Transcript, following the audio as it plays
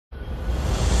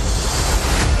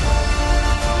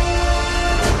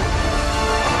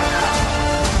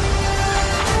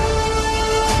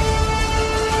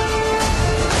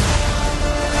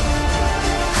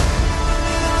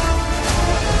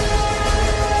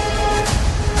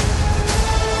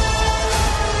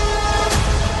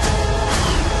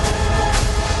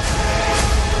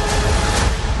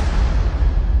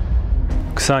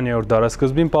20-րդ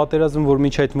դարասկզբին պատերազմ, որ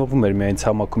մինչ այդ մղվում էր միայն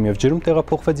ցամաքում եւ ջրում,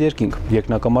 տեղափոխվեց երկինք։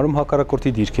 Երկնակամարում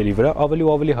հակառակորդի դիրքերի վրա ավելի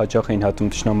ու ավելի հաճախ էին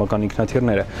հատում թշնամական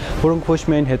ինքնաթիռները, որոնք ոչ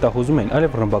միայն հետախուզում էին,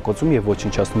 այլև ռմբակոծում եւ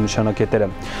ոչնչացնում նշանակետերը։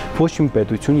 Ոչ մի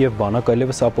պետություն եւ բանակ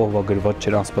այլևս ապահովագրված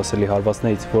չէր անսպասելի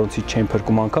հարվածներից, որոնցից չէին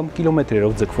փրկում անգամ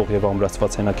կիլոմետրերով ձգվող եւ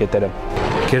ամրացված հենակետերը։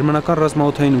 Գերմանական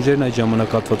ռազմաօդային ուժերն այդ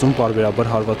ժամանակ հատվածում պարբերաբար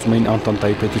հարվածում էին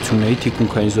Անտանտայի պետությունների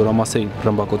թիկունքային զորամասերին,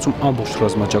 ռմբակոծում ամբողջ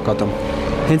ռազմաճակատը։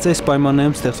 Հենց այս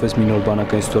պայմաններում ստեղծվեց մի նոր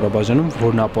բանակային ստորաբաժանում,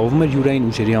 որն ապահովում էր յուրային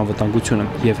ուժերի անվտանգությունը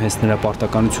եւ հենց նրա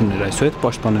պարտականությունն էր այսուհետ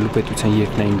պաշտպանելու պետության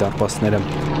երկնային դարպասները։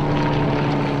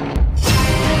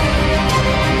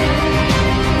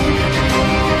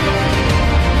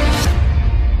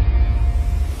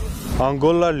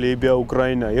 Անգոլա, Լիբիա,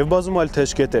 Ուկրաինա եւ բազում այլ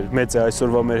թեժկետեր մեծ է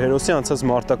այսօրվա մեր հերոսի անցած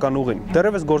մարտական ուղին։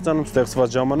 Դեռևս գործանում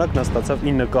ստեղծված ժամանակ նա ստացավ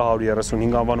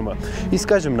 9K135 անվանումը,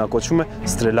 իսկ այժմ նա կոչվում է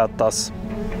Ստրելա-10։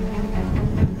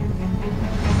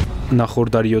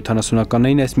 Նախորդ դարի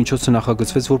 70-ականներին այս միջոցը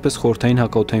նախագծվեց որպես խորհրդային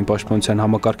հակաօդային պաշտպանության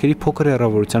համակարգերի փոքր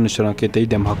հեռավորության նշանակետերի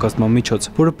դեմ հակազդման միջոց,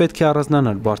 որը պետք է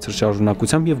առանձնանար բարձր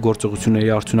շարժունակությամբ եւ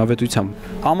գործողությունների արդյունավետությամբ։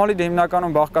 Համալիրը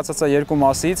հիմնականում բաղկացած է երկու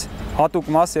մասից՝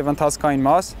 հատուկ մաս եւ ընթացքային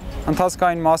մաս։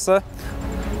 Ընթացքային մասը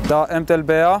դա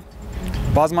MTLB է,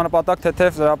 բազմանպատակ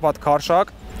թեթև զրապատ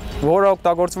քարշակ, որը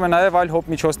օգտագործվում է նաեւ այլ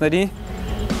հոբ միջոցների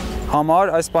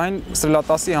համար, այս պահին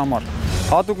Ստրելա-10-ի համար։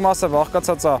 Հատուկ մասը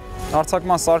բաղկացած է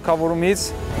արձակման սարքավորումից,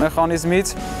 մեխանիզմից,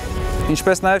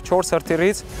 ինչպես նաև 4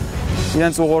 հրթիռից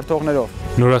իրենց ուղղորդողներով։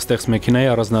 Նորաստեղծ մեքենայի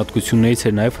առանձնահատկություններից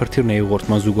էր նաև հրթիռների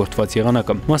ուղղորդման զուգորդված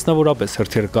եղանակը։ Մասնավորապես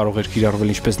հրթիռը կարող էր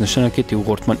կիրառվել ինչպես նշանակետի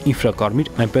ուղղորդման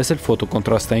ինֆրակարմիր, այնպես էլ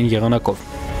ֆոտոկոնտրաստային եղանակով։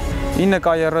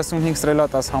 9K35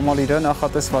 Ստրելա-10 համալիրը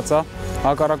նախատեսված է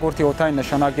հակառակորդի օդային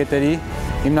նշանակետերի,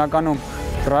 հիմնականում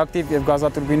ռեակտիվ եւ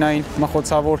գազատուրբինային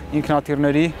մխոցավոր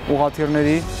ինքնաթիռների,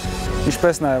 ուղղաթիռների,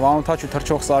 ինչպես նաև անօդաչու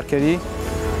թռչող սարքերի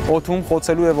օդում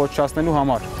խոցելու եւ ոչնչացնելու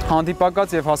համար։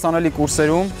 Հանդիպակաց եւ հասանելի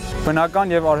կուրսերում,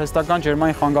 բնական եւ արհեստական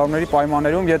ջերմային խանգարումների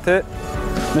պայմաններում, եթե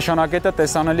նշանակետը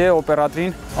տեսանելի է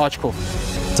օպերատորին աչքով։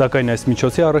 Սակայն այս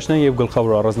միջոցի առաջնային եւ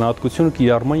գլխավոր առանձնահատկությունը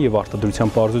կիրառման եւ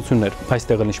արտադրության պարզությունն էր։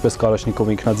 Այստեղ էլ ինչպես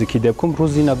Կալաշնիկով ինքնաձիգի դեպքում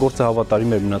ռուս զինագործը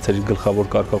հավատարիմ էր մնացել իր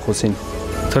գլխավոր կարգախոսին։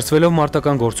 Թրծվելով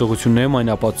մարտական գործողություններում այն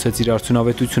ապացուցեց իր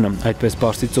արդյունավետությունը։ Այդպես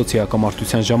Պարսից ծոցի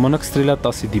հակամարտության ժամանակ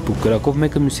Ստրելա-10-ի դիպուկ կրակով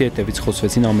մեկը մյուսի հետևից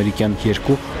խոցվեցին ամերիկյան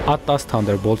 2 A-10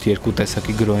 Thunderbolt 2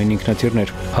 տեսակի գրոհային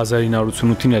ինքնաթիռներ։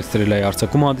 1988-ին էլ Ստրելայի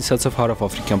արձակումը հանդիսացավ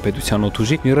հարավաֆրիկյան պետության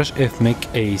օդուժի Mirage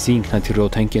F1A-ի ինքնաթիռի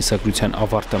օդային կենսագրության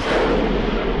ավարտը։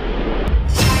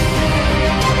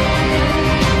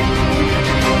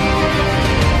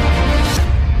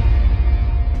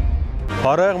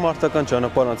 Հարայեղ մարտական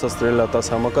ճանապարհ անցած Ստրելա-10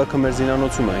 համակարգը մեր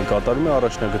զինանոցում այն կատարում է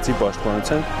առաջնագծի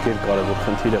պաշտպանության կերկարևոր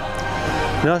խնդիրը։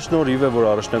 Նա շնորհիվ է, որ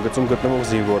առաջնագծում գտնվող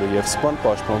զինվորը եւ սպան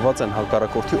պաշտպանված են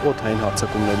հակառակորդի օդային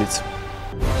հարձակումներից։